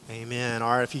Amen.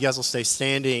 All right, if you guys will stay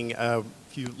standing,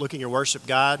 if you look in your worship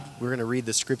guide, we're going to read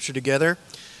the scripture together.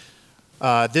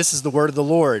 This is the word of the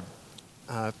Lord.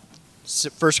 1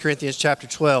 Corinthians chapter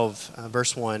 12,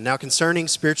 verse 1. Now concerning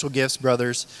spiritual gifts,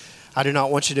 brothers, I do not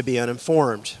want you to be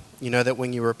uninformed. You know that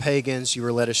when you were pagans, you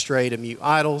were led astray to mute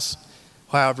idols,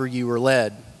 however you were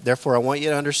led. Therefore, I want you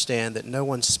to understand that no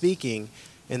one speaking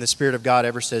in the Spirit of God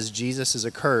ever says Jesus is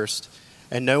accursed,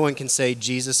 and no one can say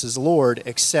Jesus is Lord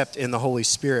except in the Holy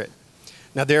Spirit.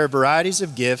 Now there are varieties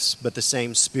of gifts, but the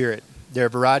same Spirit. There are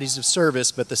varieties of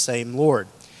service, but the same Lord.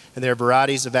 And there are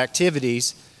varieties of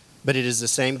activities, but it is the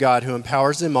same God who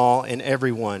empowers them all and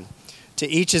everyone. To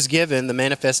each is given the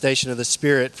manifestation of the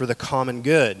Spirit for the common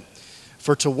good.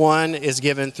 For to one is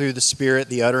given through the Spirit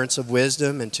the utterance of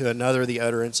wisdom, and to another the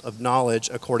utterance of knowledge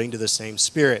according to the same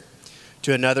Spirit.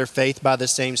 To another faith by the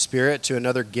same Spirit, to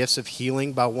another gifts of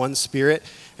healing by one Spirit,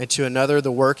 and to another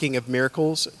the working of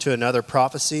miracles, to another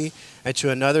prophecy, and to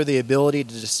another the ability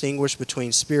to distinguish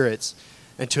between spirits,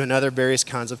 and to another various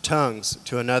kinds of tongues,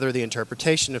 to another the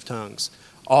interpretation of tongues.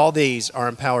 All these are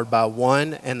empowered by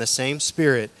one and the same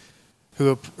Spirit,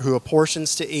 who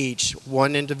apportions to each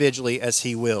one individually as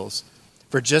he wills.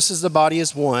 For just as the body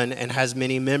is one and has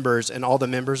many members, and all the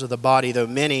members of the body, though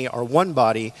many, are one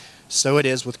body, so it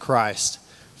is with Christ.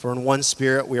 For in one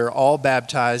Spirit we are all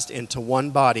baptized into one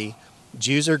body,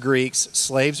 Jews or Greeks,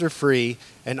 slaves or free,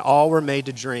 and all were made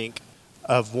to drink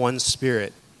of one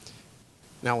Spirit.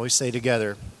 Now we say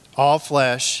together, all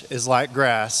flesh is like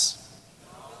grass.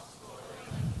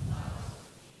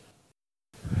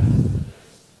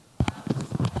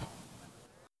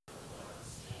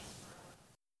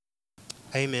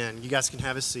 Amen. You guys can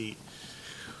have a seat.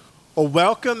 Well,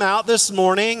 welcome out this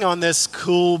morning on this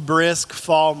cool, brisk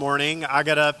fall morning. I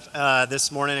got up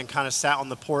this morning and kind of sat on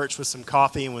the porch with some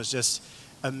coffee and was just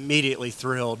immediately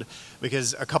thrilled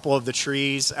because a couple of the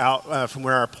trees out from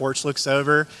where our porch looks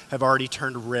over have already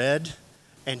turned red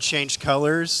and changed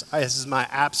colors. This is my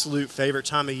absolute favorite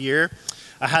time of year.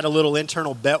 I had a little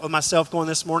internal bet with myself going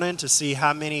this morning to see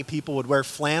how many people would wear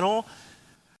flannel,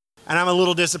 and I'm a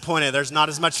little disappointed. There's not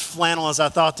as much flannel as I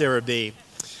thought there would be.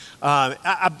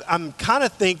 I'm kind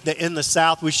of think that in the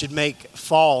South we should make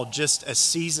fall just a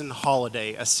season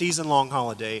holiday, a season-long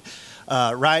holiday,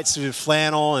 right? So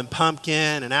flannel and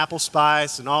pumpkin and apple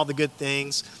spice and all the good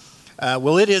things.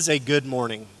 Well, it is a good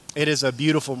morning. It is a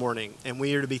beautiful morning, and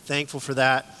we are to be thankful for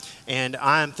that. And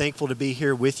I am thankful to be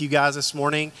here with you guys this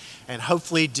morning and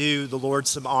hopefully do the Lord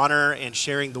some honor and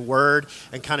sharing the word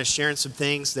and kind of sharing some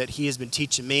things that he has been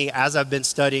teaching me as I've been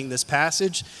studying this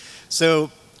passage.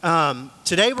 So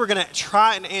today we're going to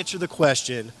try and answer the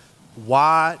question,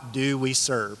 why do we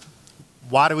serve?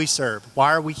 Why do we serve?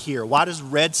 Why are we here? Why does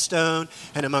Redstone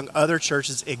and among other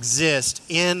churches exist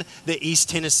in the East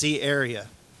Tennessee area?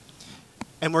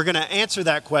 And we're going to answer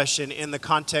that question in the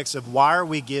context of why are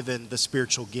we given the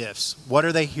spiritual gifts? What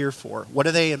are they here for? What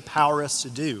do they empower us to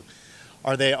do?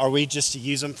 Are we just to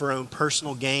use them for our own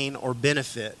personal gain or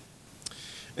benefit?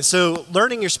 And so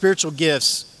learning your spiritual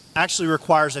gifts actually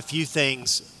requires a few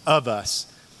things of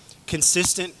us.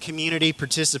 Consistent community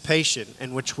participation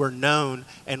in which we're known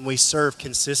and we serve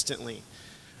consistently.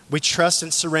 We trust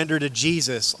and surrender to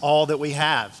Jesus all that we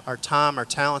have, our time, our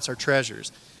talents, our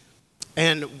treasures.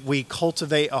 And we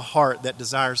cultivate a heart that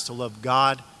desires to love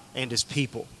God and his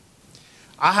people.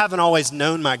 I haven't always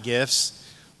known my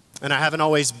gifts, and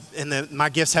my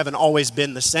gifts haven't always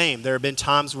been the same. There have been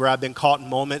times where I've been caught in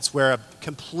moments where I'm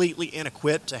completely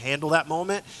inequipped to handle that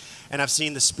moment, and I've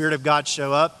seen the Spirit of God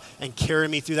show up and carry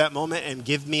me through that moment and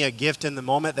give me a gift in the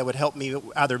moment that would help me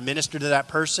either minister to that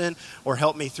person or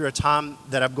help me through a time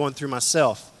that I'm going through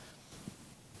myself.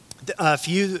 A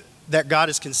few that God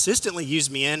has consistently used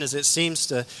me in is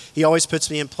he always puts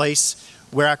me in place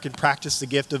where I can practice the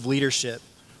gift of leadership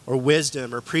or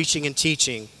wisdom or preaching and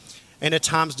teaching and at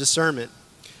times discernment.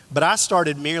 But I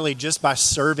started merely just by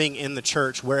serving in the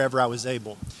church wherever I was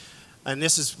able. And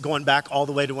this is going back all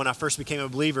the way to when I first became a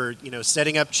believer,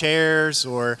 setting up chairs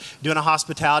or doing a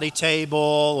hospitality table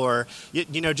or,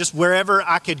 just wherever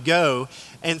I could go.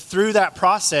 And through that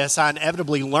process, I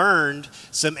inevitably learned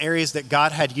some areas that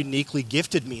God had uniquely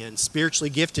gifted me in, spiritually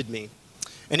gifted me.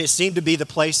 And it seemed to be the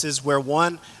places where,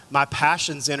 one, my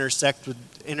passions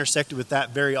intersected with that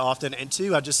very often. And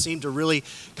two, I just seemed to really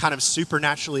kind of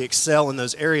supernaturally excel in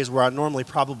those areas where I normally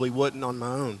probably wouldn't on my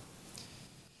own.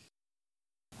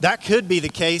 That could be the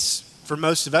case for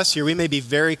most of us here. We may be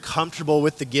very comfortable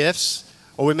with the gifts,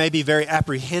 or we may be very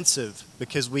apprehensive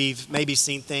because we've maybe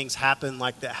seen things happen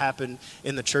like that happened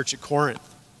in the church at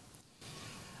Corinth.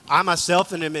 I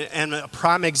myself am a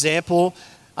prime example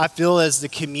I feel as the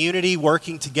community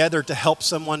working together to help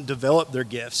someone develop their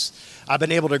gifts. I've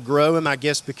been able to grow in my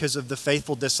gifts because of the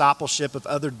faithful discipleship of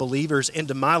other believers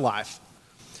into my life.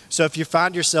 So if you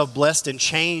find yourself blessed and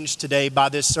changed today by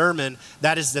this sermon,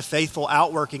 that is the faithful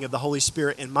outworking of the Holy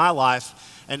Spirit in my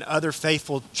life and other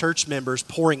faithful church members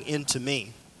pouring into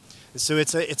me. And so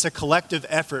it's a collective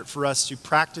effort for us to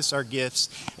practice our gifts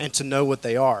and to know what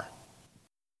they are.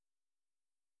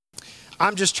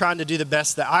 I'm just trying to do the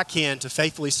best that I can to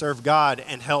faithfully serve God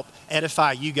and help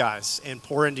edify you guys and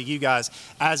pour into you guys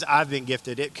as I've been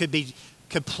gifted. It could be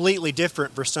completely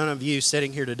different for some of you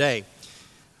sitting here today.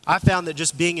 I found that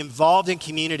just being involved in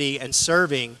community and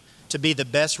serving to be the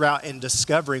best route in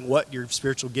discovering what your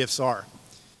spiritual gifts are.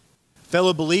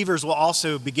 Fellow believers will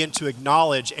also begin to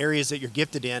acknowledge areas that you're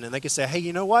gifted in, and they can say, hey,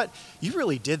 you know what? You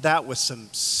really did that with some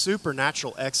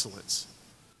supernatural excellence.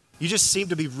 You just seem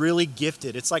to be really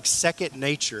gifted. It's like second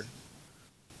nature.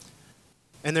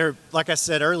 And there, like I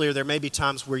said earlier, there may be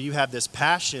times where you have this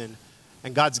passion,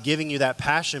 and God's giving you that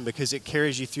passion because it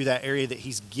carries you through that area that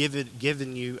He's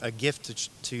given you a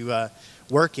gift to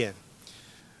work in.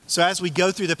 So as we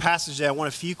go through the passage today, I want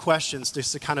a few questions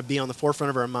just to kind of be on the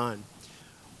forefront of our mind.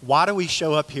 Why do we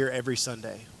show up here every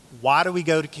Sunday? Why do we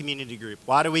go to community group?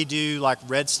 Why do we do like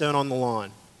Redstone on the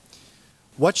lawn?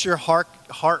 What's your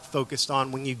heart focused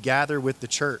on when you gather with the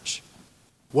church?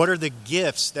 What are the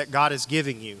gifts that God is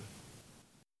giving you?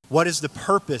 What is the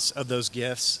purpose of those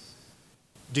gifts?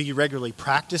 Do you regularly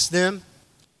practice them?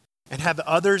 And have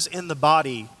others in the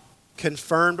body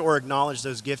confirmed or acknowledged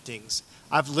those giftings?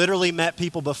 I've literally met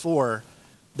people before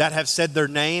that have said their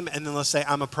name and then let's say,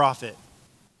 I'm a prophet.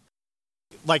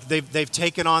 Like they've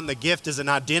taken on the gift as an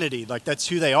identity, like that's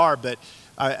who they are, but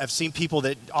I've seen people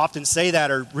that often say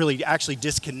that are really actually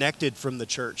disconnected from the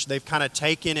church. They've kind of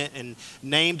taken it and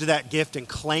named that gift and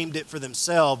claimed it for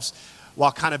themselves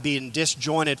while kind of being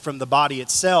disjointed from the body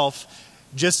itself,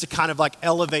 just to kind of like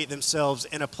elevate themselves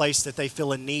in a place that they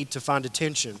feel a need to find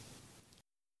attention.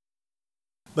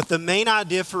 But the main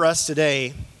idea for us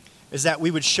today is that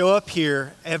we would show up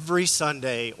here every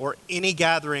Sunday or any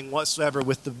gathering whatsoever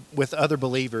with other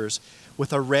believers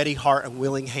with a ready heart and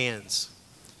willing hands,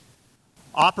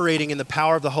 operating in the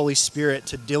power of the Holy Spirit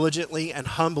to diligently and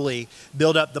humbly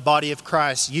build up the body of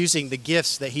Christ using the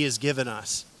gifts that He has given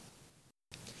us.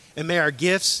 And may our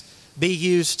gifts be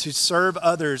used to serve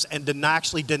others and to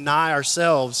actually deny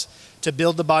ourselves to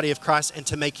build the body of Christ and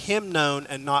to make Him known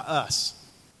and not us.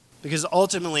 Because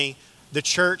ultimately, the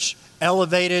church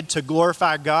elevated to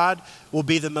glorify God will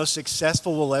be the most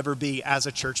successful we'll ever be as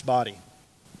a church body.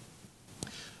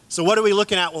 So what are we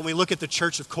looking at when we look at the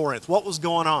church of Corinth? What was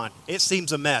going on? It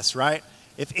seems a mess, right?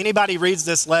 If anybody reads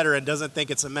this letter and doesn't think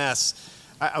it's a mess,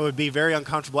 I would be very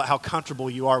uncomfortable at how comfortable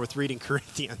you are with reading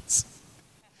Corinthians.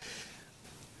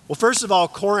 Well, first of all,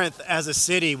 Corinth as a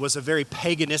city was a very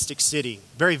paganistic city,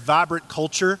 very vibrant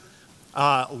culture,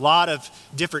 a lot of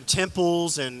different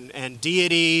temples and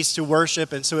deities to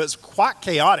worship, and so it's quite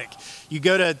chaotic. You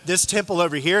go to this temple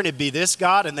over here, and it'd be this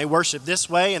god, and they worship this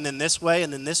way, and then this way,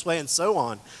 and then this way, and so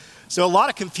on. So a lot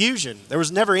of confusion. There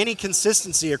was never any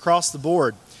consistency across the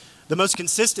board. The most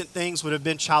consistent things would have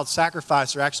been child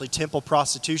sacrifice, or actually temple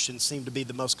prostitution seemed to be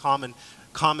the most common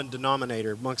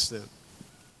denominator amongst them.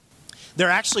 There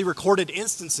are actually recorded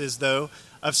instances, though,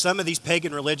 of some of these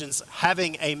pagan religions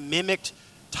having a mimicked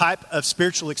type of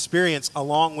spiritual experience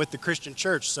along with the Christian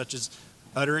church, such as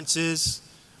utterances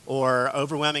or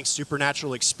overwhelming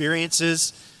supernatural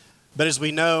experiences. But as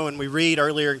we know and we read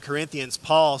earlier in Corinthians,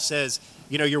 Paul says,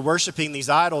 you know, you're worshiping these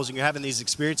idols and you're having these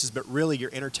experiences, but really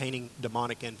you're entertaining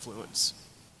demonic influence.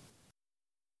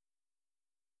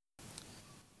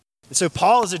 And so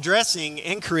Paul is addressing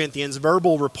in Corinthians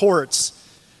verbal reports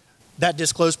that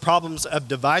disclose problems of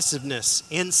divisiveness,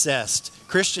 incest,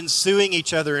 Christians suing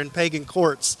each other in pagan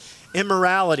courts,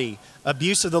 immorality,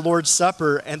 abuse of the Lord's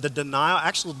Supper, and the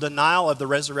actual denial of the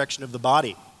resurrection of the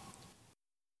body.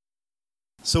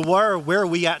 So where are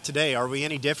we at today? Are we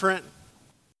any different?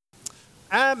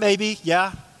 Maybe,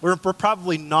 yeah. We're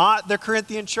probably not the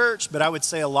Corinthian church, but I would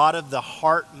say a lot of the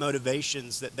heart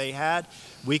motivations that they had,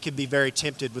 we could be very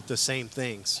tempted with the same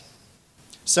things.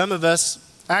 Some of us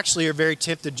actually are very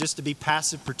tempted just to be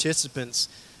passive participants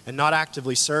and not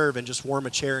actively serve and just warm a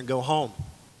chair and go home.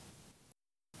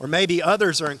 Or maybe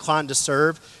others are inclined to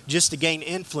serve just to gain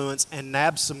influence and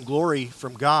nab some glory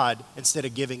from God instead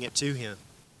of giving it to Him.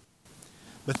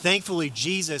 But thankfully,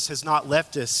 Jesus has not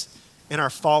left us in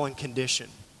our fallen condition.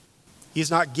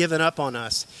 He's not given up on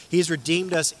us. He's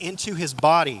redeemed us into His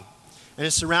body and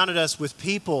has surrounded us with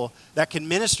people that can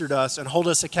minister to us and hold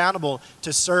us accountable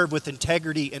to serve with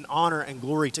integrity and honor and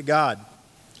glory to God.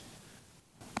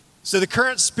 So the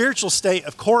current spiritual state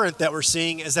of Corinth that we're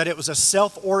seeing is that it was a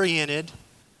self-oriented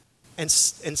and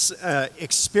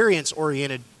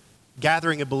experience-oriented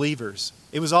gathering of believers.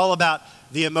 It was all about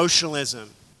the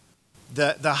emotionalism,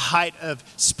 the height of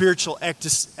spiritual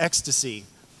ecstasy,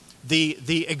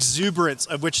 the exuberance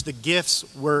of which the gifts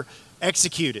were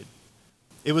executed.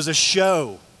 It was a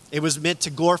show. It was meant to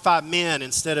glorify men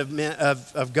instead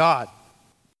of God.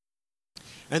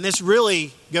 And this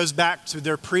really goes back to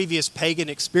their previous pagan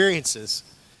experiences,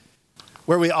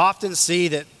 where we often see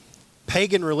that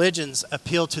pagan religions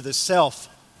appeal to the self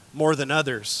more than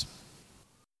others.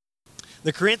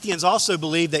 The Corinthians also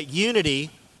believed that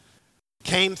unity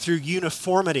came through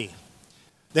uniformity.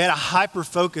 They had a hyper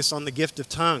focus on the gift of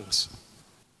tongues.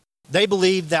 They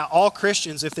believed that all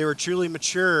Christians, if they were truly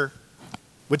mature,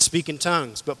 would speak in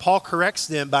tongues. But Paul corrects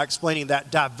them by explaining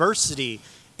that diversity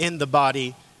in the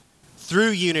body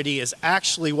through unity is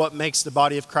actually what makes the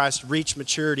body of Christ reach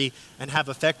maturity and have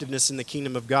effectiveness in the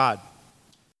kingdom of God.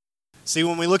 See,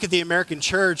 when we look at the American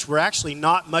church, we're actually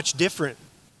not much different.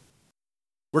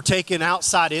 We're taking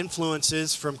outside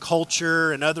influences from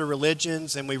culture and other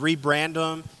religions, and we rebrand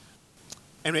them,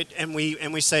 and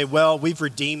we say, well, we've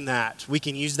redeemed that. We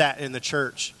can use that in the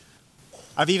church.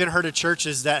 I've even heard of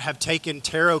churches that have taken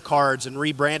tarot cards and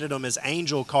rebranded them as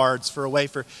angel cards for a way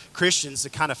for Christians to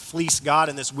kind of fleece God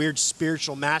in this weird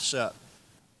spiritual mashup.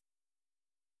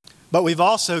 But we've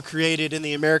also created in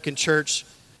the American church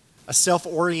a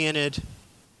self-oriented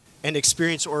and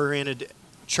experience-oriented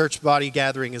church body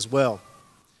gathering as well,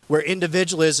 where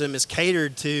individualism is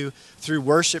catered to through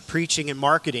worship, preaching, and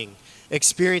marketing.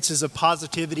 Experiences of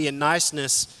positivity and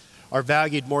niceness are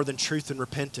valued more than truth and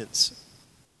repentance.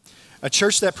 A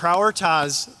church that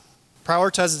prioritizes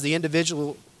the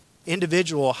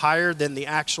individual higher than the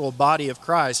actual body of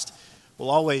Christ will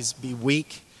always be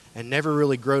weak and never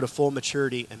really grow to full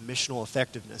maturity and missional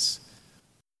effectiveness.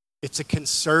 It's a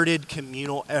concerted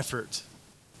communal effort.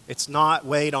 It's not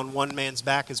weighed on one man's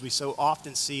back as we so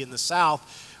often see in the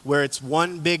South, where it's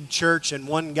one big church and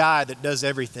one guy that does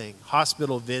everything.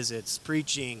 Hospital visits,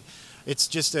 preaching. It's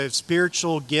just a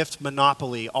spiritual gift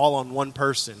monopoly all on one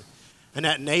person. And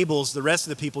that enables the rest of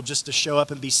the people just to show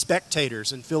up and be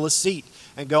spectators and fill a seat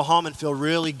and go home and feel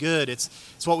really good. It's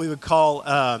what we would call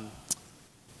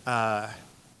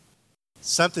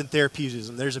something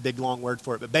therapeutism. There's a big long word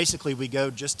for it. But basically we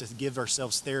go just to give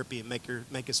ourselves therapy and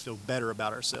make us feel better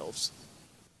about ourselves.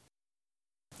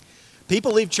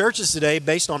 People leave churches today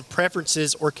based on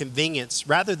preferences or convenience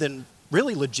rather than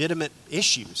really legitimate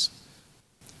issues.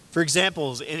 For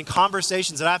example, in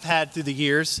conversations that I've had through the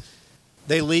years,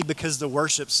 they leave because the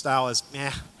worship style is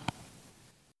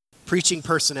preaching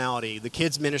personality, the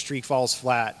kids' ministry falls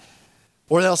flat.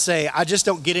 Or they'll say, I just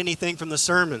don't get anything from the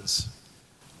sermons.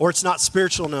 Or it's not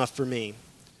spiritual enough for me.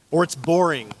 Or it's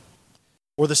boring.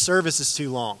 Or the service is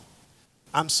too long.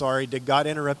 I'm sorry, did God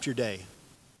interrupt your day?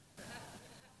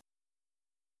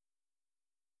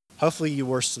 Hopefully you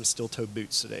wore some steel-toed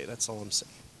boots today, that's all I'm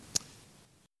saying.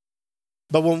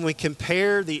 But when we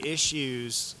compare the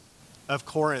issues of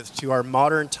Corinth to our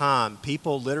modern time,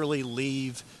 people literally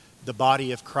leave the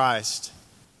body of Christ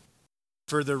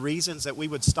for the reasons that we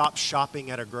would stop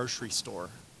shopping at a grocery store,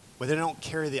 where they don't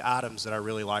carry the items that I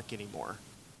really like anymore,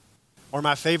 or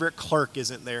my favorite clerk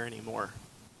isn't there anymore.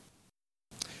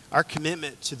 Our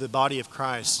commitment to the body of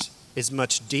Christ is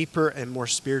much deeper and more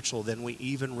spiritual than we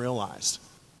even realized.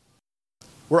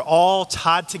 We're all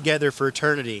tied together for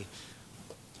eternity.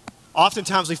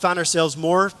 Oftentimes we find ourselves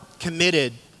more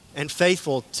committed and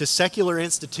faithful to secular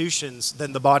institutions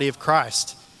than the body of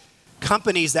Christ.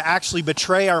 Companies that actually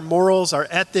betray our morals, our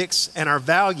ethics, and our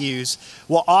values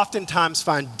will oftentimes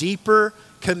find deeper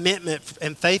commitment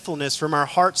and faithfulness from our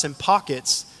hearts and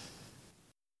pockets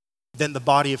than the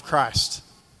body of Christ.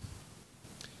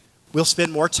 We'll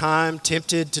spend more time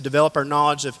tempted to develop our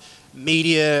knowledge of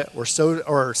media or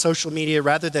social media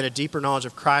rather than a deeper knowledge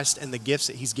of Christ and the gifts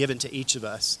that He's given to each of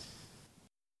us.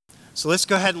 So let's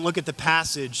go ahead and look at the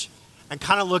passage and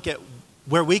kind of look at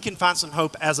where we can find some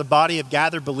hope as a body of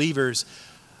gathered believers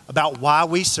about why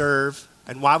we serve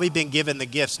and why we've been given the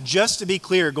gifts. Just to be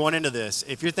clear going into this,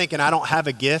 if you're thinking I don't have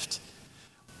a gift,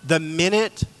 the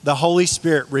minute the Holy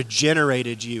Spirit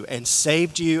regenerated you and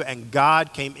saved you and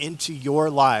God came into your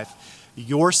life,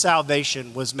 your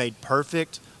salvation was made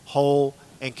perfect, whole,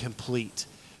 and complete.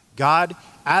 God,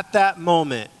 at that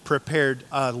moment, prepared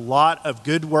a lot of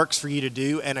good works for you to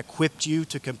do and equipped you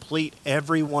to complete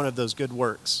every one of those good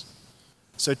works.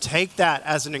 So take that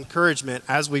as an encouragement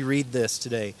as we read this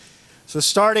today. So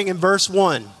starting in verse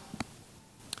 1,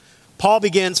 Paul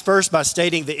begins first by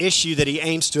stating the issue that he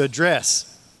aims to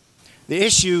address. The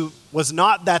issue was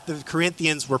not that the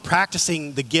Corinthians were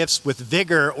practicing the gifts with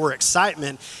vigor or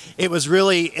excitement. It was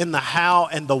really in the how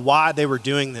and the why they were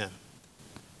doing them.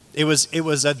 It was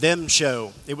a them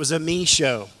show. It was a me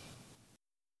show.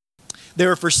 They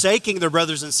were forsaking their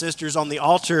brothers and sisters on the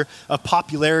altar of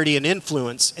popularity and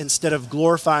influence instead of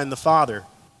glorifying the Father.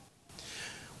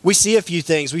 We see a few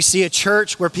things. We see a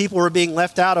church where people were being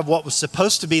left out of what was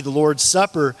supposed to be the Lord's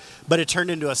Supper, but it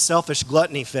turned into a selfish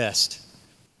gluttony fest.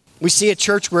 We see a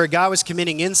church where a guy was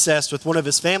committing incest with one of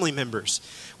his family members.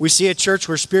 We see a church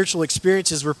where spiritual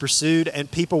experiences were pursued and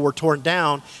people were torn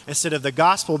down instead of the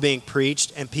gospel being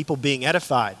preached and people being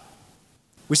edified.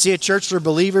 We see a church where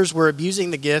believers were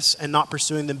abusing the gifts and not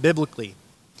pursuing them biblically.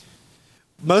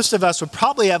 Most of us would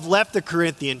probably have left the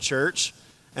Corinthian church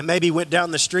and maybe went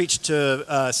down the streets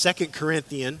to 2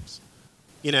 Corinthians,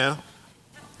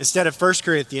 instead of 1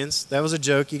 Corinthians. That was a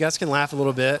joke. You guys can laugh a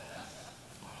little bit.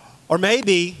 Or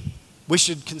maybe we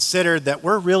should consider that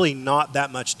we're really not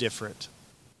that much different.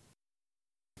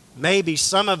 Maybe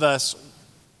some of us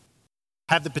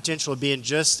have the potential of being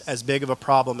just as big of a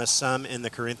problem as some in the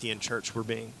Corinthian church were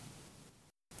being.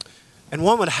 And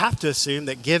one would have to assume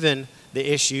that given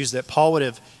the issues that Paul would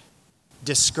have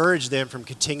discouraged them from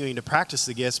continuing to practice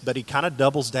the gifts, but he kind of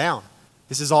doubles down.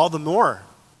 This is all the more.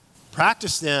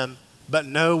 Practice them, but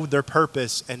know their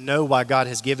purpose and know why God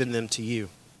has given them to you.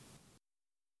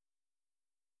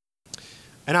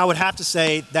 And I would have to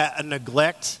say that a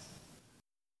neglect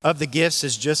of the gifts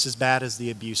is just as bad as the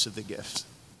abuse of the gifts.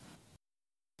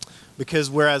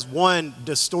 Because whereas one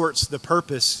distorts the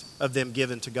purpose of them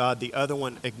given to God, the other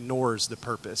one ignores the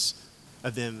purpose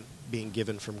of them being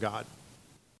given from God.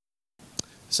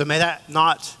 So may that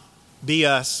not be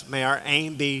us. May our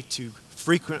aim be to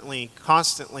frequently,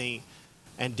 constantly,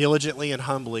 and diligently and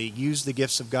humbly use the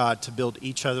gifts of God to build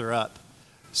each other up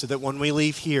so that when we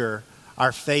leave here,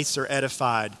 our faiths are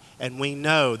edified and we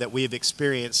know that we have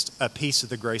experienced a piece of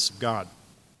the grace of God.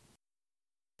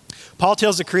 Paul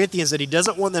tells the Corinthians that he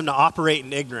doesn't want them to operate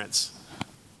in ignorance,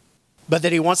 but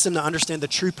that he wants them to understand the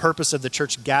true purpose of the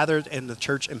church gathered and the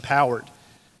church empowered.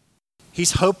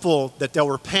 He's hopeful that they'll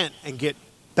repent and get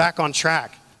back on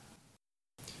track.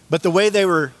 But the way they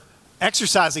were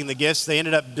exercising the gifts, they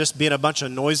ended up just being a bunch of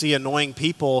noisy, annoying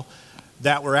people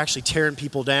that were actually tearing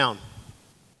people down.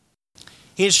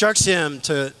 He instructs him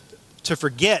to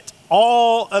forget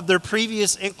all of their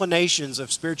previous inclinations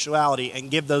of spirituality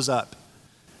and give those up.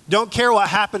 Don't care what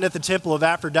happened at the temple of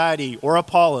Aphrodite or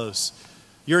Apollos.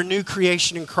 You're a new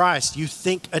creation in Christ. You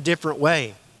think a different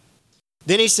way.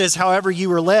 Then he says, however you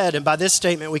were led, and by this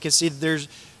statement we can see that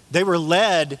they were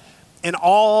led in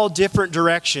all different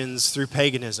directions through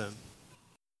paganism.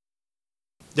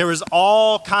 There was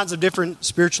all kinds of different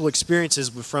spiritual experiences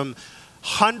from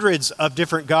hundreds of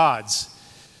different gods.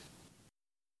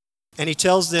 And he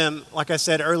tells them, like I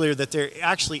said earlier, that they're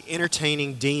actually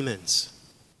entertaining demons.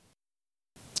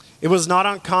 It was not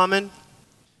uncommon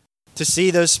to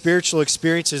see those spiritual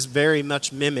experiences very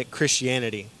much mimic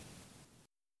Christianity.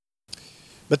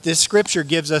 But this scripture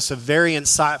gives us a very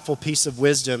insightful piece of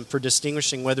wisdom for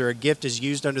distinguishing whether a gift is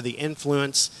used under the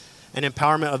influence and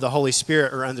empowerment of the Holy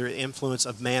Spirit or under the influence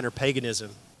of man or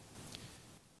paganism.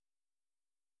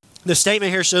 The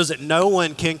statement here shows that no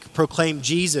one can proclaim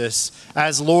Jesus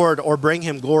as Lord or bring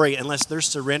him glory unless they're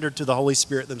surrendered to the Holy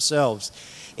Spirit themselves.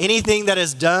 Anything that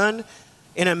is done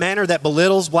in a manner that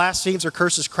belittles, blasphemes, or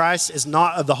curses Christ is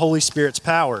not of the Holy Spirit's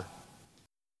power.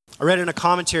 I read in a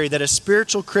commentary that a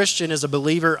spiritual Christian is a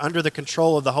believer under the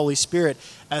control of the Holy Spirit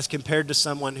as compared to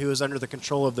someone who is under the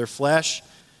control of their flesh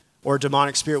or a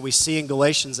demonic spirit. We see in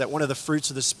Galatians that one of the fruits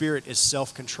of the Spirit is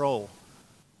self-control.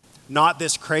 Not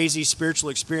this crazy spiritual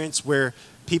experience where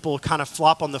people kind of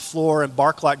flop on the floor and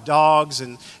bark like dogs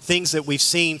and things that we've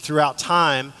seen throughout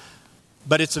time,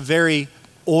 but it's a very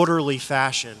orderly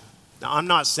fashion. Now, I'm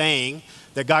not saying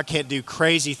that God can't do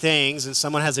crazy things and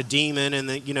someone has a demon and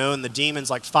the demon's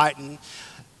like fighting,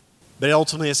 but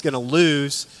ultimately it's going to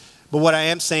lose. But what I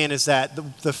am saying is that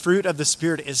the fruit of the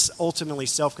Spirit is ultimately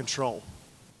self-control.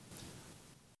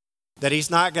 That he's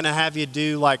not going to have you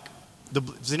do like,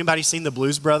 has anybody seen the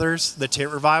Blues Brothers, the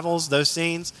tent revivals, those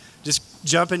scenes? Just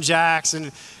jumping jacks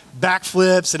and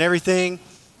backflips and everything.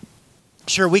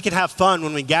 Sure, we can have fun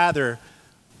when we gather,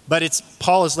 but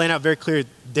Paul is laying out very clear,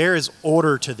 there is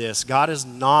order to this. God is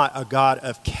not a God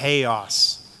of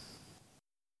chaos.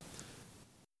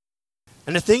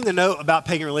 And the thing to note about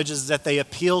pagan religions is that they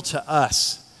appeal to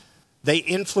us. They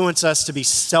influence us to be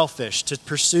selfish, to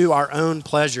pursue our own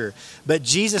pleasure. But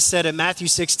Jesus said in Matthew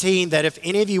 16 that if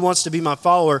any of you wants to be my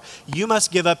follower, you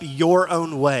must give up your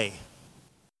own way.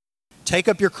 Take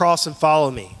up your cross and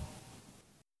follow me.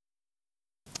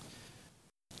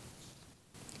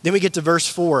 Then we get to verse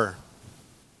 4.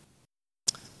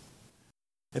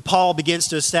 And Paul begins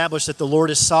to establish that the Lord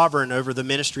is sovereign over the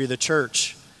ministry of the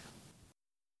church.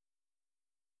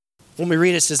 When we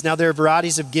read it, it says, "Now there are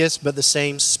varieties of gifts, but the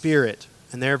same Spirit.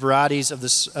 And there are varieties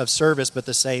of service, but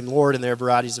the same Lord. And there are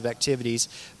varieties of activities,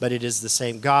 but it is the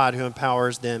same God who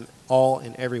empowers them all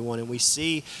and everyone." And we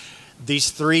see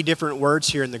these three different words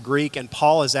here in the Greek, and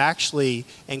Paul is actually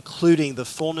including the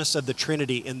fullness of the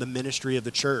Trinity in the ministry of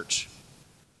the church.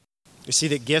 You see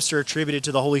that gifts are attributed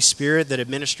to the Holy Spirit, that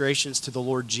administrations to the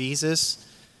Lord Jesus,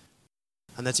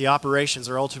 and that the operations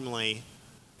are ultimately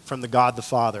from the God the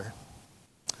Father.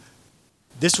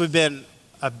 This would have been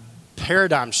a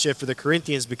paradigm shift for the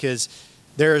Corinthians because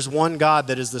there is one God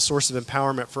that is the source of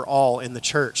empowerment for all in the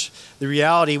church. The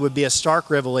reality would be a stark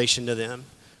revelation to them.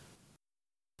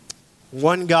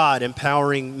 One God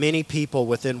empowering many people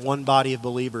within one body of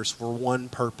believers for one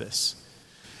purpose.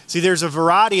 See, there's a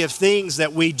variety of things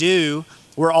that we do.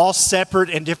 We're all separate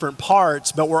in different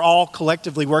parts, but we're all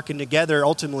collectively working together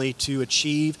ultimately to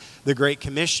achieve the Great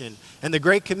Commission. And the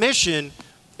Great Commission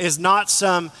is not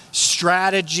some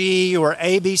strategy or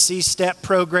ABC step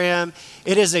program.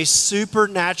 It is a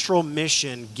supernatural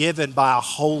mission given by a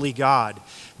holy God.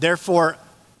 Therefore,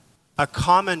 a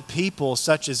common people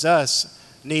such as us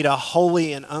need a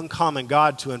holy and uncommon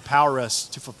God to empower us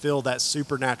to fulfill that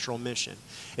supernatural mission.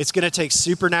 It's going to take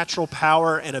supernatural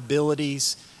power and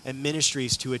abilities and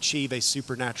ministries to achieve a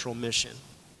supernatural mission.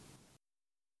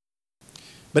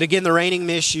 But again, the reigning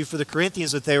issue for the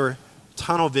Corinthians was that they were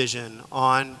tunnel vision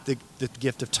on the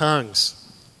gift of tongues.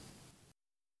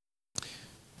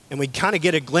 And we kind of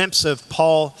get a glimpse of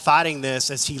Paul fighting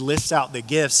this as he lists out the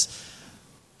gifts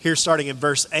here starting in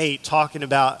verse 8, talking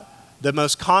about the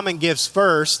most common gifts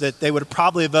first that they would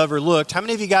probably have overlooked. How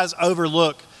many of you guys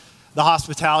overlook the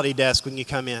hospitality desk when you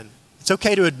come in? It's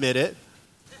okay to admit it.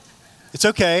 It's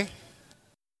okay.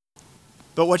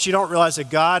 But what you don't realize is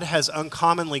that God has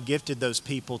uncommonly gifted those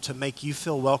people to make you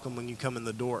feel welcome when you come in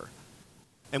the door.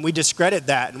 And we discredit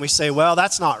that and we say, well,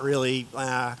 that's not really,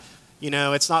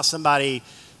 it's not somebody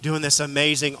doing this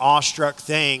amazing awestruck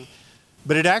thing.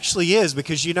 But it actually is,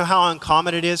 because you know how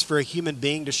uncommon it is for a human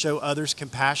being to show others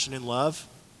compassion and love?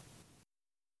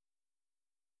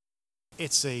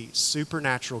 It's a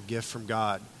supernatural gift from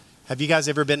God. Have you guys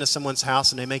ever been to someone's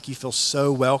house and they make you feel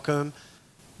so welcome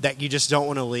that you just don't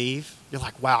want to leave? You're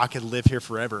like, wow, I could live here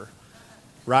forever,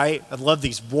 right? I love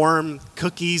these warm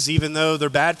cookies, even though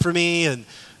they're bad for me, and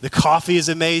the coffee is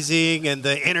amazing, and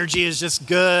the energy is just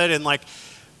good, and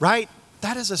right?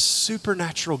 That is a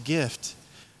supernatural gift.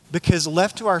 Because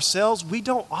left to ourselves, we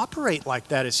don't operate like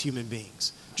that as human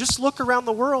beings. Just look around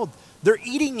the world. They're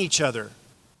eating each other.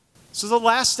 So the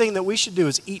last thing that we should do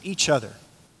is eat each other,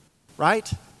 right?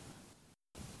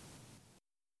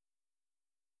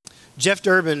 Jeff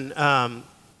Durbin,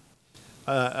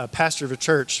 a pastor of a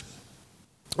church.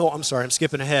 Oh, I'm sorry, I'm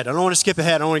skipping ahead. I don't want to skip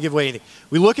ahead. I don't want to give away anything.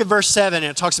 We look at verse 7 and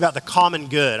it talks about the common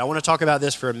good. I want to talk about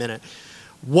this for a minute.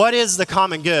 What is the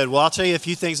common good? Well, I'll tell you a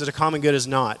few things that a common good is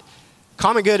not.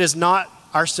 Common good is not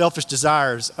our selfish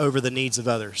desires over the needs of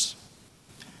others.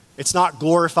 It's not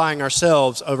glorifying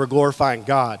ourselves over glorifying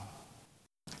God.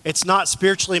 It's not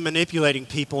spiritually manipulating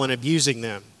people and abusing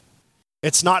them.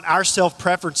 It's not our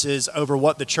self-preferences over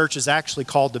what the church is actually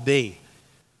called to be.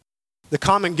 The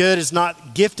common good is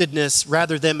not giftedness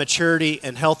rather than maturity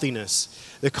and healthiness.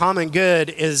 The common good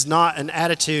is not an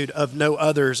attitude of no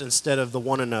others instead of the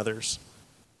one another's.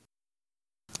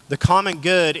 The common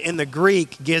good in the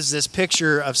Greek gives this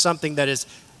picture of something that is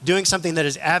doing something that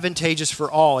is advantageous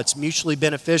for all. It's mutually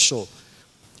beneficial.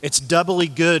 It's doubly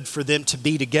good for them to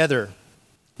be together.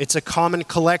 It's a common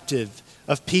collective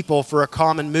of people for a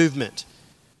common movement.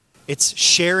 It's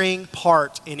sharing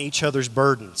part in each other's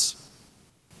burdens.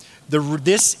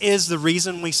 This is the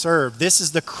reason we serve. This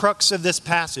is the crux of this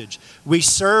passage. We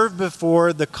serve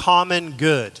before the common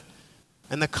good.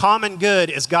 And the common good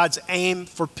is God's aim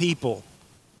for people.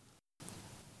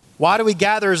 Why do we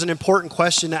gather is an important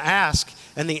question to ask,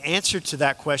 and the answer to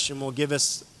that question will give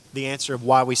us the answer of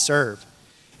why we serve.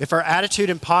 If our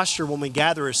attitude and posture when we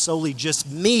gather is solely just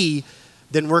me,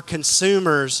 then we're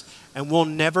consumers and we'll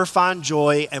never find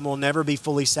joy and we'll never be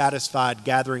fully satisfied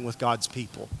gathering with God's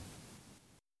people.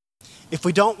 If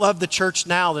we don't love the church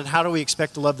now, then how do we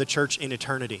expect to love the church in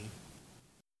eternity?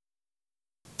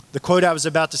 The quote I was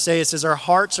about to say, it says, our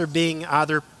hearts are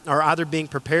either being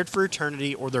prepared for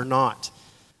eternity or they're not.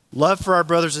 Love for our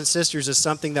brothers and sisters is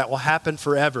something that will happen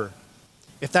forever.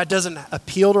 If that doesn't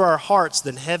appeal to our hearts,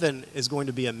 then heaven is going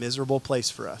to be a miserable place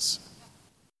for us.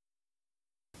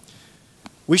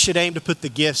 We should aim to put the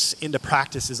gifts into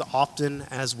practice as often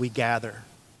as we gather.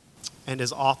 and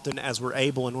as often as we're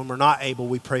able. And when we're not able,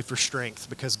 we pray for strength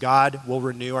because God will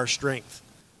renew our strength.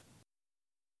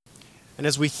 And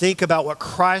as we think about what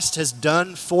Christ has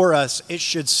done for us, it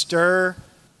should stir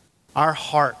our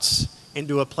hearts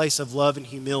into a place of love and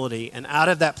humility. And out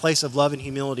of that place of love and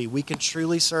humility, we can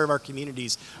truly serve our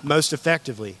communities most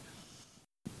effectively.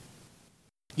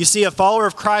 You see, a follower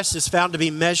of Christ is found to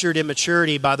be measured in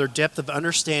maturity by their depth of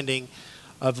understanding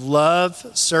of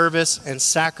love, service, and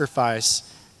sacrifice,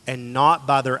 and not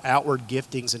by their outward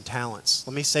giftings and talents.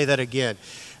 Let me say that again.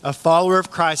 A follower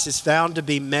of Christ is found to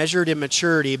be measured in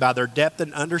maturity by their depth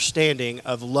and understanding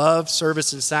of love,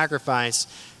 service, and sacrifice,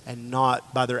 and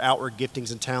not by their outward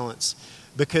giftings and talents.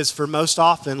 Because for most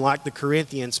often, like the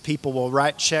Corinthians, people will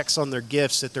write checks on their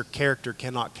gifts that their character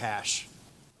cannot cash.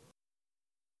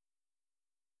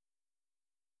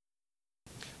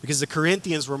 Because the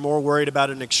Corinthians were more worried about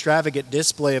an extravagant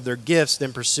display of their gifts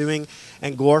than pursuing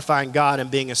and glorifying God and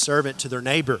being a servant to their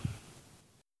neighbor.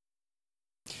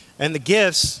 And the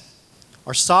gifts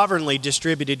are sovereignly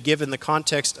distributed given the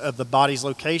context of the body's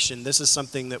location. This is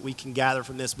something that we can gather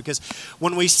from this, because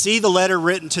when we see the letter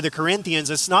written to the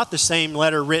Corinthians, it's not the same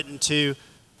letter written to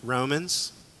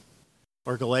Romans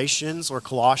or Galatians or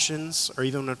Colossians or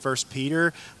even in 1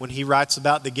 Peter when he writes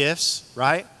about the gifts,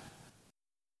 right?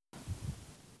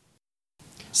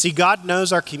 See, God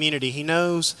knows our community. He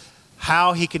knows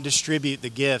how he can distribute the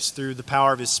gifts through the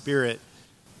power of his Spirit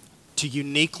to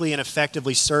uniquely and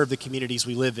effectively serve the communities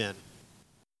we live in.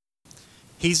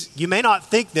 You may not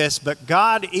think this, but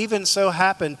God even so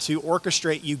happened to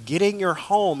orchestrate you getting your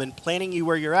home and planting you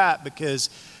where you're at because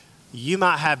you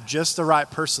might have just the right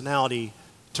personality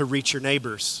to reach your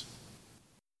neighbors.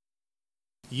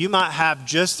 You might have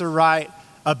just the right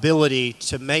ability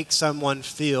to make someone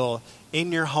feel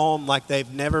in your home like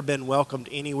they've never been welcomed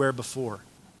anywhere before.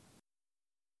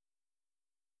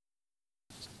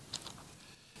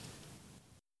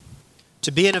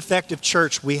 To be an effective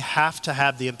church, we have to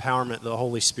have the empowerment of the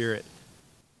Holy Spirit.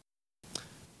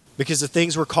 Because the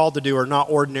things we're called to do are not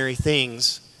ordinary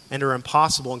things and are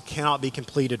impossible and cannot be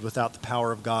completed without the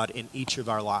power of God in each of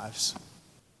our lives.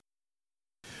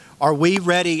 Are we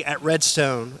ready at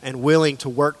Redstone and willing to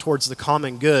work towards the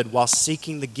common good while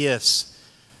seeking the gifts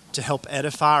to help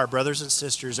edify our brothers and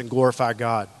sisters and glorify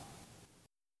God?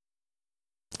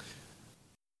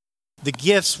 The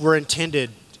gifts were intended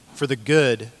for the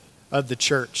good of the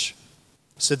church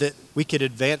so that we could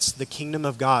advance the kingdom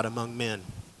of God among men.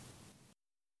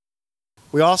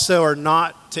 We also are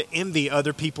not to envy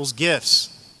other people's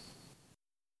gifts.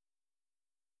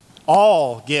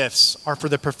 All gifts are for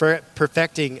the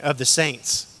perfecting of the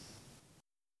saints.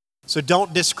 So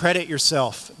don't discredit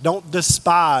yourself. Don't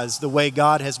despise the way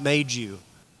God has made you,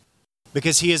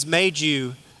 because he has made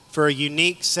you for a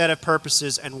unique set of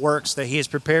purposes and works that he has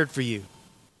prepared for you.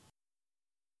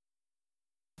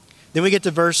 Then we get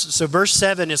to verse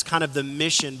 7 is kind of the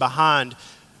mission behind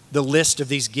the list of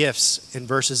these gifts in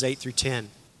verses 8 through 10.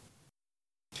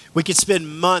 We could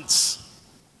spend months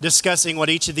discussing what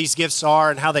each of these gifts are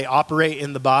and how they operate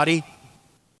in the body.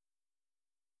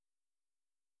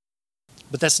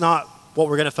 But that's not what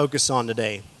we're going to focus on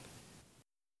today.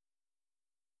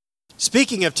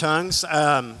 Speaking of tongues,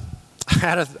 I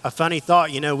had a funny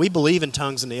thought. You know, we believe in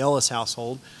tongues in the Ellis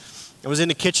household. I was in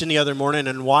the kitchen the other morning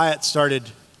and Wyatt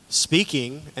started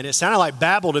speaking, and it sounded like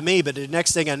babble to me, but the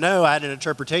next thing I know, I had an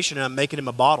interpretation and I'm making him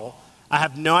a bottle. I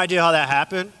have no idea how that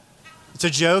happened. It's a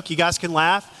joke. You guys can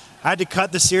laugh. I had to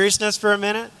cut the seriousness for a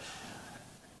minute.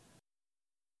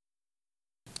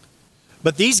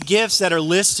 But these gifts that are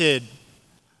listed,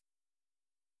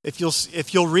 if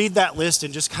you'll read that list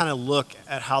and just kind of look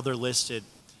at how they're listed,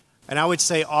 and I would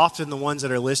say often the ones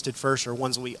that are listed first are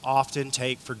ones we often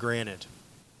take for granted.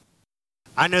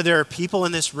 I know there are people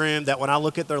in this room that when I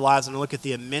look at their lives and I look at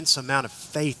the immense amount of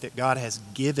faith that God has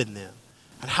given them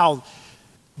and how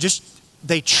just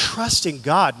they trust in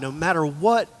God no matter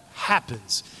what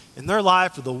happens in their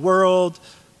life or the world,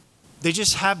 they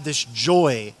just have this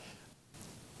joy.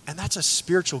 And that's a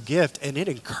spiritual gift, and it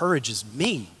encourages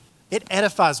me. It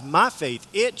edifies my faith.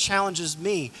 It challenges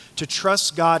me to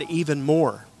trust God even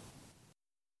more.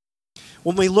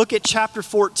 When we look at chapter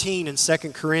 14 in 2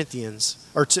 Corinthians,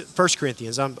 or 1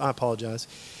 Corinthians, I apologize.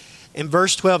 In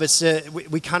verse 12, it says,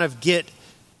 we kind of get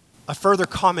a further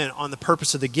comment on the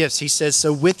purpose of the gifts. He says,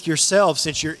 so with yourselves,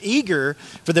 since you're eager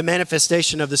for the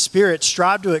manifestation of the Spirit,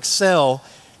 strive to excel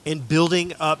in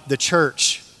building up the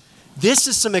church. This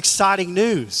is some exciting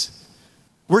news.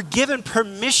 We're given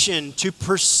permission to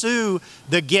pursue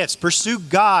the gifts, pursue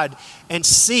God, and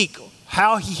seek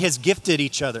how he has gifted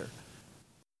each other.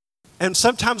 And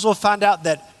sometimes we'll find out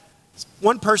that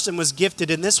One person was gifted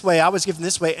in this way, I was gifted in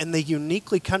this way, and they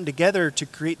uniquely come together to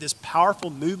create this powerful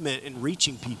movement in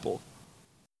reaching people.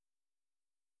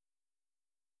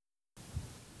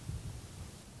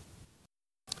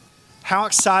 How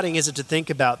exciting is it to think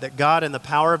about that God and the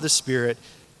power of the Spirit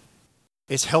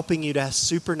is helping you to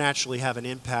supernaturally have an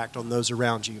impact on those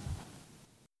around you?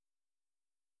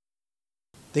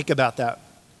 Think about that.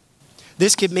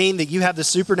 This could mean that you have the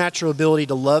supernatural ability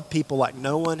to love people like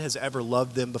no one has ever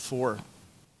loved them before,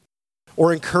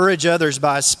 or encourage others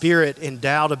by a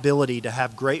Spirit-endowed ability to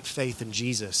have great faith in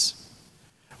Jesus,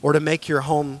 or to make your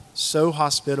home so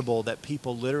hospitable that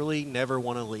people literally never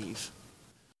want to leave.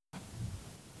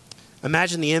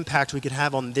 Imagine the impact we could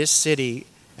have on this city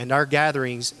and our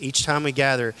gatherings each time we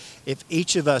gather if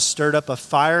each of us stirred up a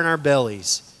fire in our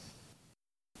bellies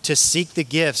to seek the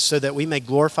gifts so that we may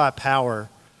glorify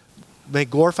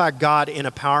God in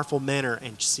a powerful manner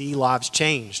and see lives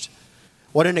changed.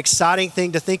 What an exciting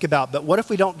thing to think about. But what if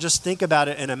we don't just think about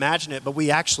it and imagine it, but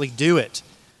we actually do it?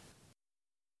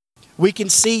 We can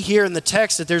see here in the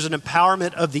text that there's an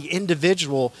empowerment of the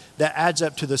individual that adds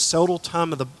up to the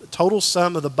total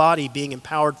sum of the body being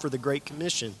empowered for the Great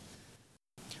Commission.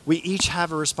 We each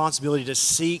have a responsibility to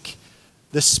seek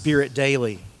the Spirit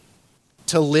daily,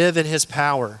 to live in His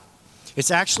power.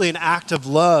 It's actually an act of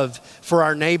love for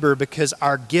our neighbor because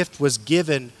our gift was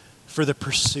given for the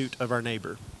pursuit of our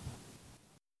neighbor.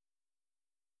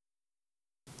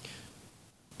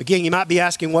 Again, you might be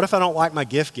asking, what if I don't like my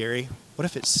gift, Gary? What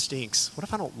if it stinks? What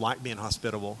if I don't like being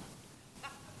hospitable?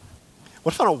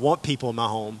 What if I don't want people in my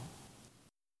home?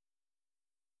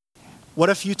 What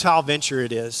a futile venture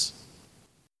it is.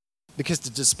 Because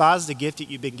to despise the gift that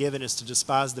you've been given is to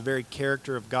despise the very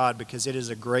character of God, because it is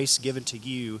a grace given to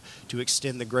you to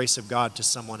extend the grace of God to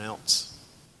someone else.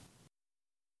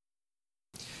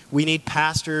 We need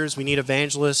pastors, we need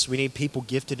evangelists, we need people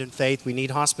gifted in faith, we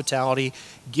need hospitality,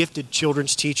 gifted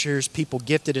children's teachers, people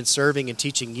gifted in serving and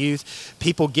teaching youth,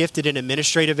 people gifted in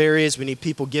administrative areas, we need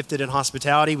people gifted in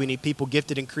hospitality, we need people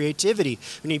gifted in creativity,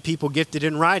 we need people gifted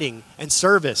in writing and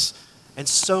service, and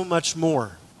so much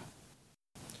more.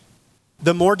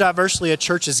 The more diversely a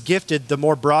church is gifted, the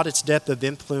more broad its depth of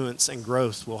influence and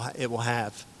growth it will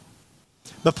have.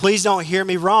 But please don't hear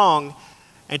me wrong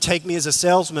and take me as a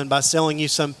salesman by selling you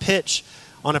some pitch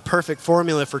on a perfect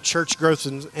formula for church growth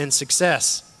and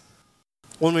success.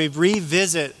 When we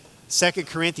revisit 2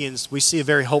 Corinthians, we see a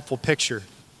very hopeful picture.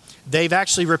 They've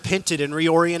actually repented and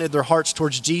reoriented their hearts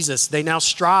towards Jesus. They now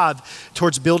strive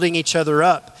towards building each other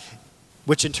up,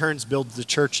 which in turn builds the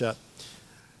church up.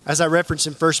 As I referenced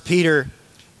in 1 Peter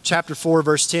chapter 4,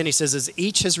 verse 10, he says, as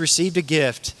each has received a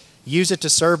gift, use it to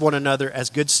serve one another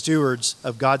as good stewards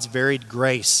of God's varied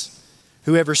grace.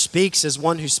 Whoever speaks as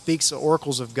one who speaks the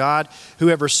oracles of God.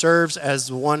 Whoever serves as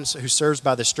the one who serves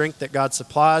by the strength that God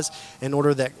supplies, in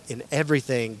order that in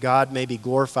everything God may be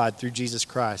glorified through Jesus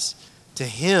Christ. To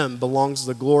Him belongs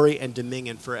the glory and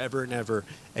dominion forever and ever.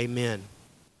 Amen.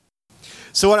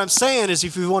 So what I'm saying is,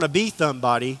 if we want to be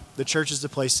somebody, the church is the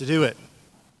place to do it.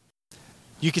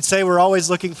 You could say we're always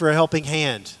looking for a helping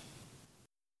hand.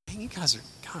 Man, you guys are,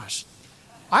 gosh.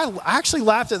 I actually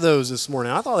laughed at those this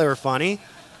morning. I thought they were funny.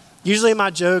 Usually my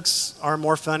jokes are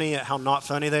more funny at how not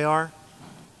funny they are.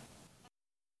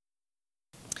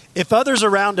 If others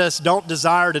around us don't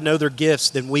desire to know their gifts,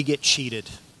 then we get cheated.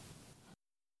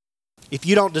 If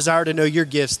you don't desire to know your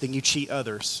gifts, then you cheat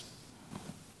others.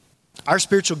 Our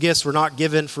spiritual gifts were not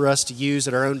given for us to use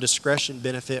at our own discretion,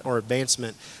 benefit, or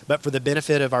advancement, but for the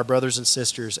benefit of our brothers and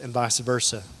sisters, and vice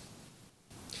versa.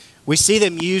 We see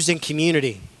them used in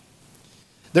community.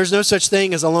 There's no such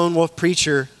thing as a lone wolf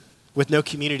preacher with no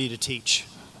community to teach.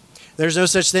 There's no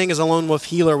such thing as a lone wolf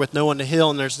healer with no one to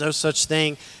heal, and there's no such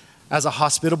thing as a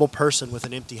hospitable person with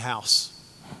an empty house.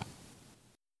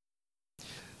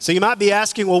 So you might be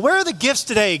asking, well, where are the gifts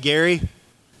today, Gary?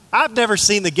 I've never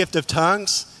seen the gift of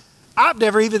tongues. I've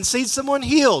never even seen someone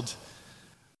healed.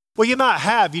 Well, you might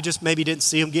have, you just maybe didn't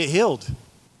see them get healed.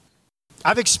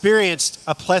 I've experienced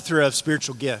a plethora of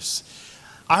spiritual gifts.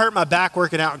 I hurt my back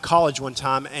working out in college one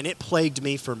time, and it plagued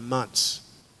me for months.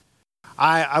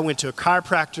 I went to a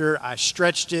chiropractor, I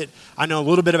stretched it. I know a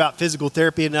little bit about physical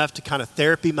therapy enough to kind of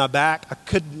therapy my back. I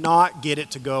could not get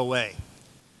it to go away.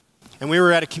 And we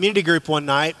were at a community group one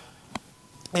night,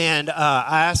 and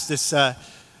I asked this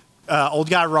old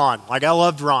guy, Ron. Like, I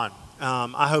loved Ron.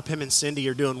 I hope him and Cindy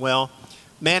are doing well.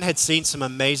 Man had seen some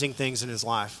amazing things in his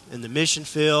life, in the mission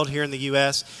field here in the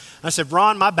U.S. I said,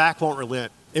 Ron, my back won't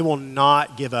relent. It will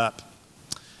not give up.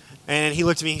 And he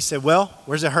looked at me, he said, well,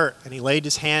 where's it hurt? And he laid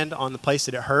his hand on the place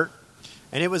that it hurt.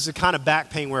 And it was the kind of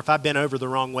back pain where if I bent over the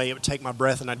wrong way, it would take my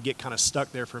breath and I'd get kind of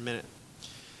stuck there for a minute.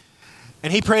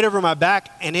 And he prayed over my back,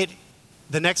 and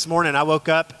the next morning I woke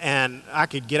up and I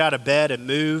could get out of bed and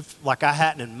move like I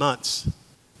hadn't in months.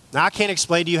 Now, I can't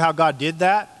explain to you how God did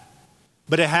that,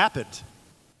 but it happened.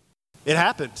 It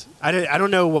happened. I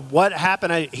don't know what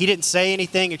happened. He didn't say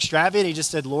anything extravagant. He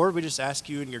just said, Lord, we just ask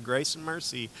you in your grace and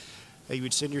mercy that you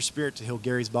would send your Spirit to heal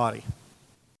Gary's body.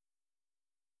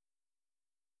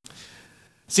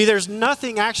 See, there's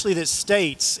nothing actually that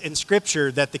states in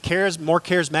Scripture that the more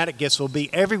charismatic gifts will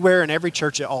be everywhere in every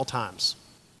church at all times.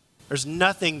 There's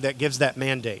nothing that gives that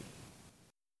mandate.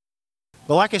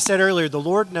 But like I said earlier, the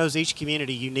Lord knows each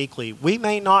community uniquely. We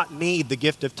may not need the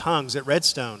gift of tongues at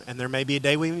Redstone, and there may be a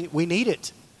day we need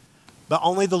it. But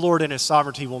only the Lord in His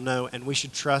sovereignty will know, and we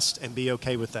should trust and be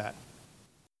okay with that.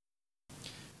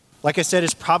 Like I said,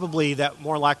 it's probably that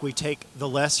more like we take the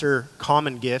lesser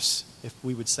common gifts, if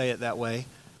we would say it that way,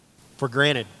 for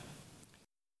granted.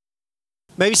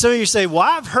 Maybe some of you say, well,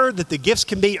 I've heard that the gifts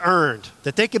can be earned,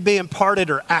 that they can be imparted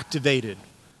or activated.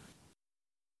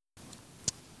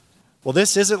 Well,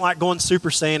 this isn't like going Super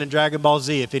Saiyan in Dragon Ball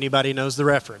Z, if anybody knows the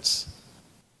reference.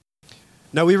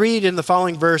 No, we read in the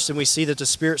following verse and we see that the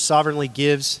Spirit sovereignly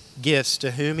gives gifts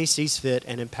to whom He sees fit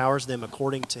and empowers them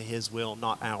according to His will,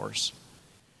 not ours.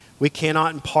 We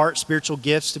cannot impart spiritual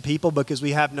gifts to people because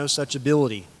we have no such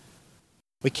ability.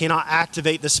 We cannot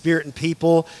activate the Spirit in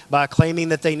people by claiming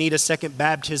that they need a second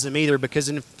baptism either, because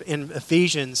in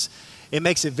Ephesians, it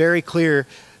makes it very clear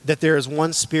that there is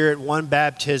one Spirit, one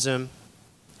baptism,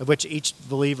 of which each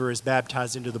believer is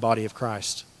baptized into the body of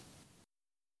Christ.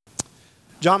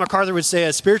 John MacArthur would say,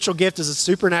 a spiritual gift is a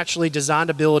supernaturally designed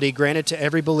ability granted to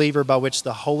every believer by which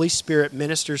the Holy Spirit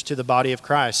ministers to the body of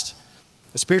Christ.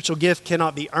 A spiritual gift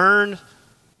cannot be earned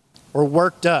or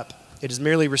worked up. It is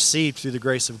merely received through the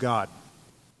grace of God.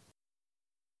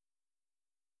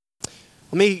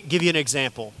 Let me give you an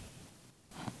example.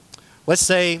 Let's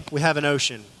say we have an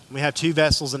ocean. We have two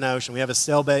vessels in the ocean. We have a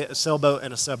sailboat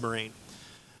and a submarine.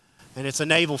 And it's a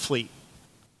naval fleet.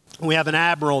 And we have an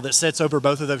admiral that sits over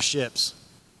both of those ships.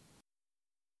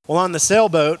 Well, on the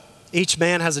sailboat, each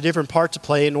man has a different part to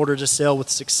play in order to sail with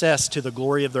success to the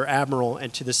glory of their admiral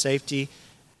and to the safety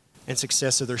and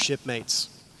success of their shipmates.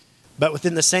 But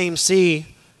within the same sea,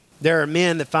 there are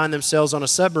men that find themselves on a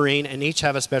submarine and each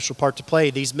have a special part to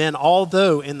play. These men,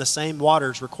 although in the same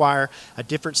waters, require a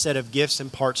different set of gifts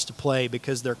and parts to play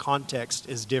because their context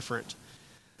is different.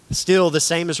 Still, the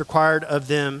same is required of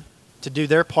them to do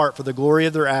their part for the glory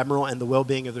of their admiral and the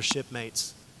well-being of their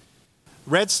shipmates.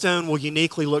 Redstone will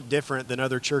uniquely look different than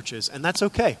other churches, and that's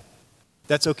okay.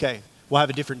 That's okay. We'll have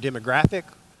a different demographic.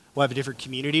 We'll have a different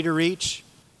community to reach.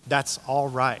 That's all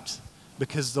right,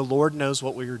 because the Lord knows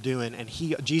what we are doing, and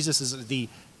Jesus is the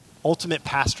ultimate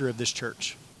pastor of this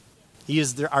church. He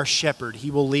is our shepherd. He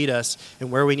will lead us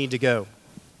in where we need to go.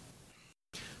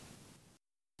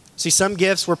 See, some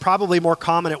gifts were probably more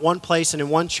common at one place and in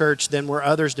one church than were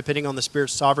others, depending on the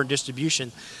Spirit's sovereign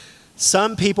distribution.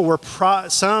 Some were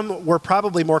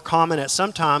probably more common at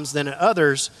some times than at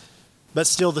others, but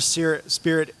still the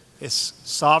Spirit is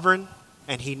sovereign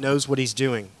and He knows what He's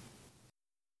doing.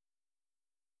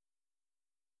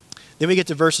 Then we get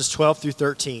to verses 12 through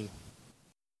 13.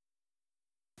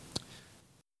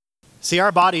 See,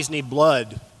 our bodies need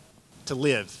blood to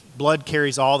live. Blood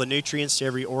carries all the nutrients to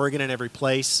every organ and every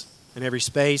place and every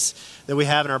space that we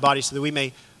have in our body so that we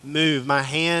may move. My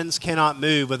hands cannot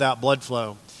move without blood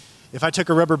flow. If I took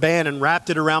a rubber band and wrapped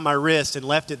it around my wrist and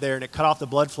left it there and it cut off the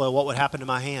blood flow, what would happen to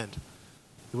my hand?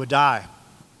 It would die.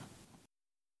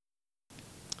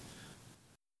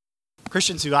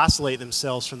 Christians who isolate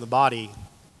themselves from the body,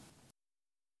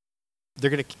 they're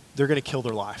going to kill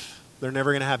their life. They're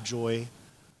never going to have joy.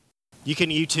 You can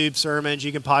YouTube sermons,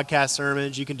 you can podcast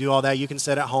sermons, you can do all that. You can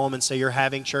sit at home and say you're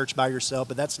having church by yourself,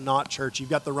 but that's not church. You've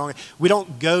got the wrong. We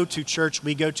don't go to church.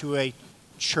 We go to a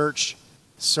church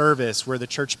service where the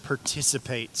church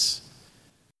participates.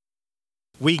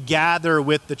 We gather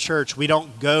with the church. We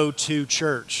don't go to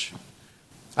church.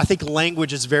 I think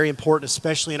language is very important,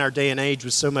 especially in our day and age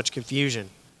with so much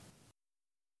confusion.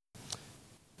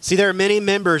 See, there are many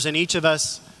members and each of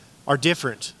us are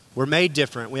different. We're made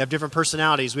different. We have different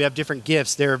personalities. We have different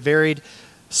gifts. There are varied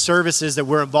services that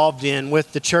we're involved in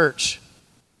with the church.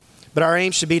 But our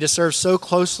aim should be to serve so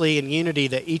closely in unity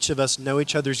that each of us know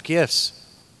each other's gifts.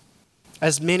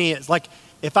 Like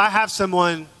if I have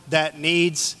someone that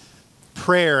needs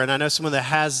prayer and I know someone that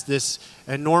has this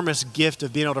enormous gift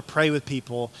of being able to pray with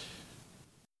people,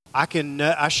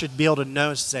 I should be able to know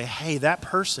and say, hey, that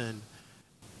person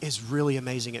is really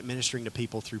amazing at ministering to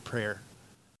people through prayer.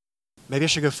 Maybe I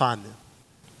should go find them.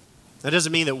 That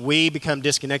doesn't mean that we become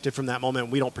disconnected from that moment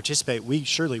and we don't participate. We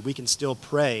can still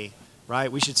pray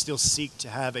right? We should still seek to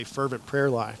have a fervent prayer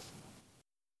life.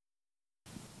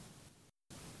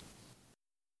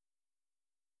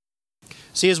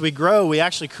 See, as we grow, we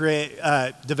actually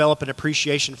develop an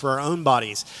appreciation for our own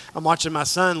bodies. I'm watching my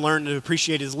son learn to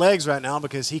appreciate his legs right now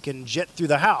because he can jet through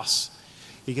the house.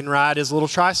 He can ride his little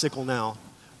tricycle now,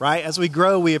 right? As we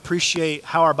grow, we appreciate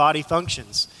how our body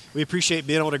functions. We appreciate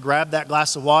being able to grab that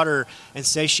glass of water and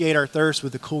satiate our thirst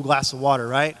with a cool glass of water,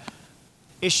 right?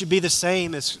 It should be the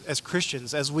same as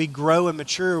Christians. As we grow and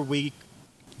mature, we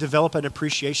develop an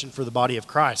appreciation for the body of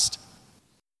Christ.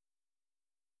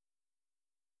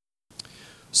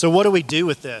 So what do we do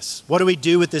with this? What do we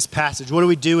do with this passage? What do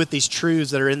we do with these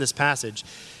truths that are in this passage?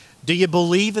 Do you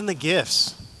believe in the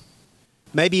gifts?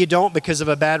 Maybe you don't because of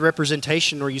a bad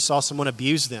representation or you saw someone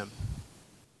abuse them.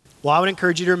 Well, I would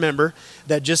encourage you to remember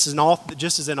that just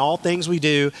as in all things we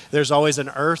do, there's always an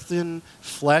earthen,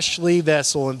 fleshly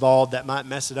vessel involved that might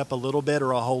mess it up a little bit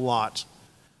or a whole lot.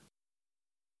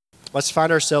 Let's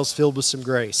find ourselves filled with some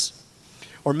grace.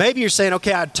 Or maybe you're saying,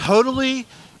 okay, I totally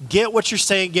get what you're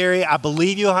saying, Gary. I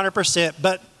believe you 100%,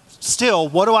 but still,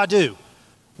 what do I do?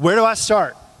 Where do I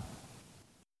start?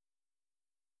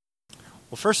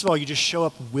 Well, first of all, you just show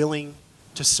up willing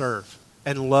to serve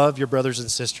and love your brothers and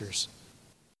sisters.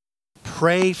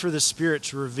 Pray for the Spirit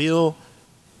to reveal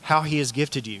how He has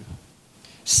gifted you.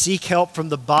 Seek help from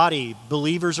the body,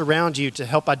 believers around you, to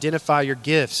help identify your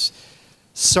gifts.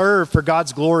 Serve for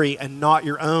God's glory and not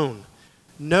your own.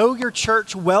 Know your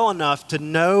church well enough to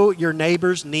know your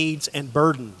neighbor's needs and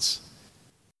burdens.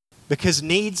 Because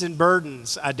needs and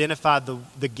burdens identify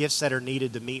the gifts that are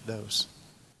needed to meet those.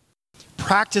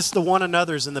 Practice the one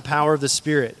another's in the power of the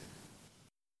Spirit.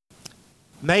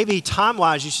 Maybe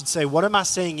time-wise you should say, what am I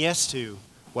saying yes to?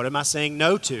 What am I saying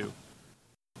no to?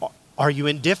 Are you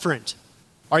indifferent?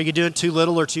 Are you doing too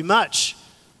little or too much?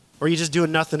 Or are you just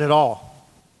doing nothing at all?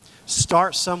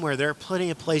 Start somewhere. There are plenty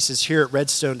of places here at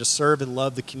Redstone to serve and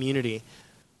love the community.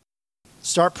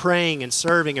 Start praying and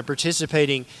serving and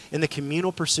participating in the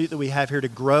communal pursuit that we have here to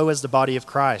grow as the body of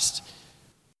Christ.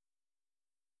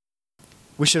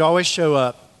 We should always show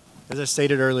up, as I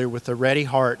stated earlier, with a ready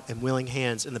heart and willing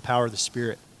hands in the power of the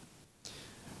Spirit.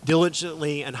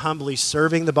 Diligently and humbly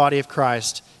serving the body of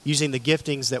Christ using the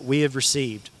giftings that we have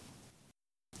received.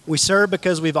 We serve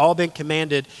because we've all been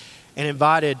commanded and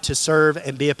invited to serve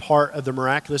and be a part of the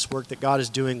miraculous work that God is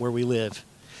doing where we live.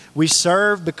 We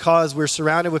serve because we're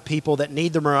surrounded with people that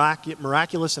need the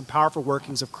miraculous and powerful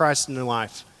workings of Christ in their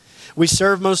life. We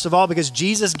serve most of all because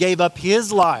Jesus gave up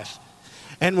His life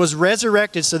and was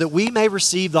resurrected so that we may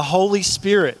receive the Holy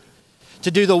Spirit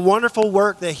to do the wonderful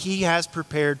work that He has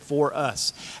prepared for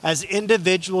us as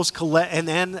individuals and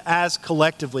then as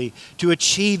collectively to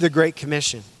achieve the Great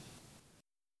Commission.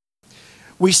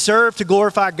 We serve to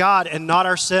glorify God and not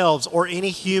ourselves or any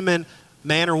human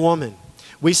man or woman.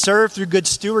 We serve through good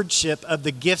stewardship of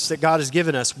the gifts that God has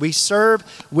given us. We serve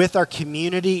with our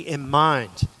community in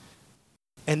mind.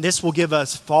 And this will give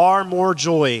us far more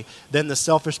joy than the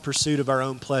selfish pursuit of our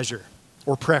own pleasure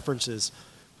or preferences.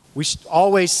 We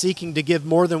always seeking to give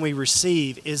more than we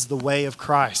receive is the way of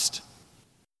Christ.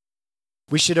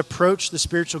 We should approach the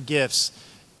spiritual gifts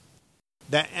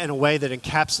that in a way that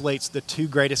encapsulates the two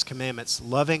greatest commandments,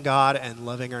 loving God and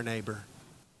loving our neighbor.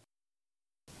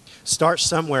 Start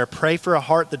somewhere. Pray for a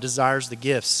heart that desires the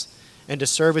gifts and to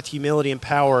serve with humility and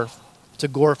power to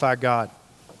glorify God.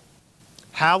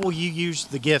 How will you use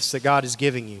the gifts that God is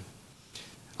giving you?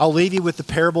 I'll leave you with the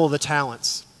parable of the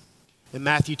talents. In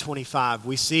Matthew 25,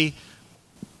 we see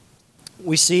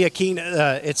a kingdom.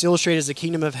 It's illustrated as the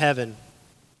kingdom of heaven.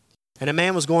 And a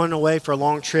man was going away for a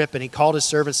long trip, and he called his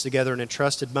servants together and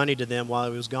entrusted money to them while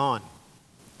he was gone.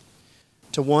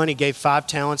 To one, he gave 5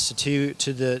 talents, to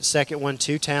the second one,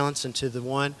 2 talents, and to the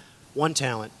one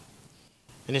talent.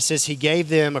 And it says he gave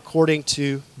them according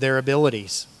to their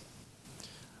abilities.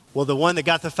 Well, the one that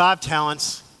got the 5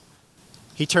 talents,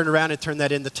 he turned around and turned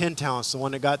that into 10 talents. The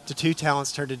one that got the 2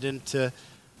 talents turned it into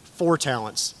 4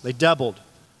 talents. They doubled.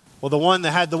 Well, the one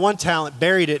that had the 1 talent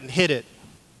buried it and hid it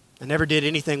and never did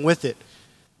anything with it.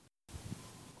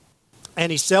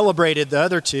 And he celebrated the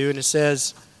other 2, and it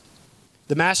says,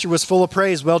 the master was full of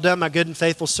praise. Well done, my good and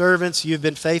faithful servants. You've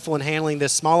been faithful in handling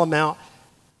this small amount,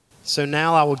 so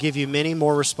now I will give you many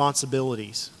more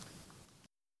responsibilities.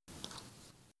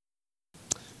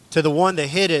 To the one that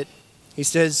hid it, he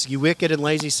says, you wicked and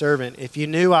lazy servant, if you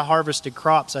knew I harvested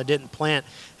crops I didn't plant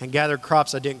and gathered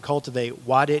crops I didn't cultivate,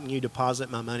 why didn't you deposit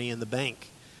my money in the bank?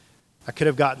 I could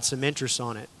have gotten some interest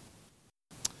on it.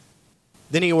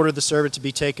 Then he ordered the servant to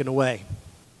be taken away.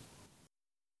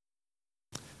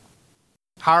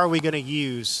 How are we going to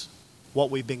use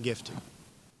what we've been gifted?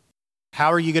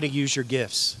 How are you going to use your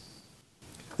gifts?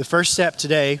 The first step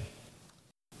today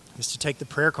is to take the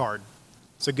prayer card.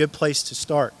 It's a good place to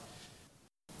start.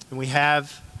 And we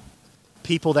have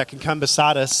people that can come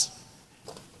beside us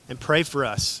and pray for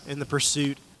us in the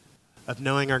pursuit of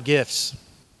knowing our gifts.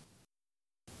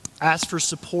 Ask for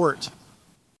support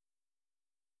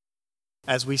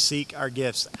as we seek our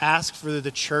gifts. Ask for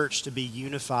the church to be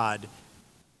unified.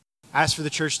 Ask for the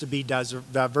church to be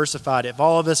diversified. If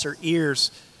all of us are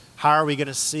ears, how are we going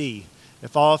to see?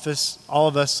 If all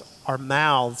of us are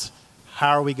mouths, how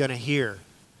are we going to hear?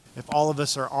 If all of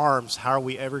us are arms, how are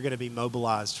we ever going to be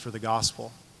mobilized for the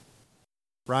gospel?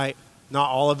 Right?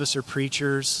 Not all of us are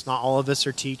preachers. Not all of us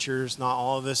are teachers. Not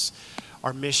all of us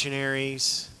are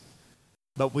missionaries.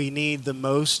 But we need the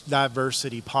most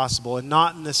diversity possible, and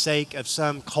not in the sake of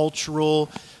some cultural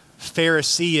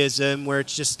Phariseeism where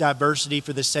it's just diversity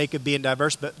for the sake of being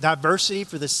diverse, but diversity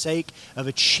for the sake of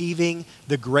achieving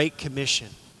the Great Commission,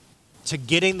 to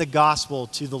getting the gospel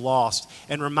to the lost,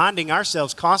 and reminding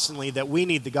ourselves constantly that we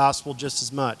need the gospel just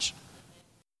as much.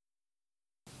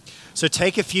 So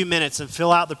take a few minutes and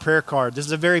fill out the prayer card. This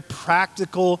is a very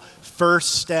practical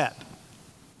first step.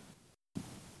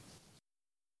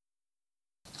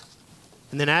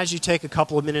 And then as you take a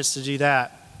couple of minutes to do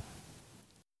that,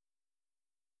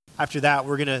 after that,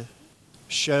 we're going to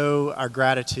show our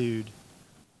gratitude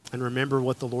and remember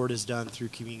what the Lord has done through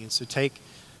communion. So take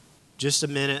just a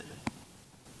minute,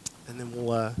 and then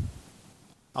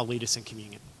I'll lead us in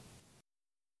communion.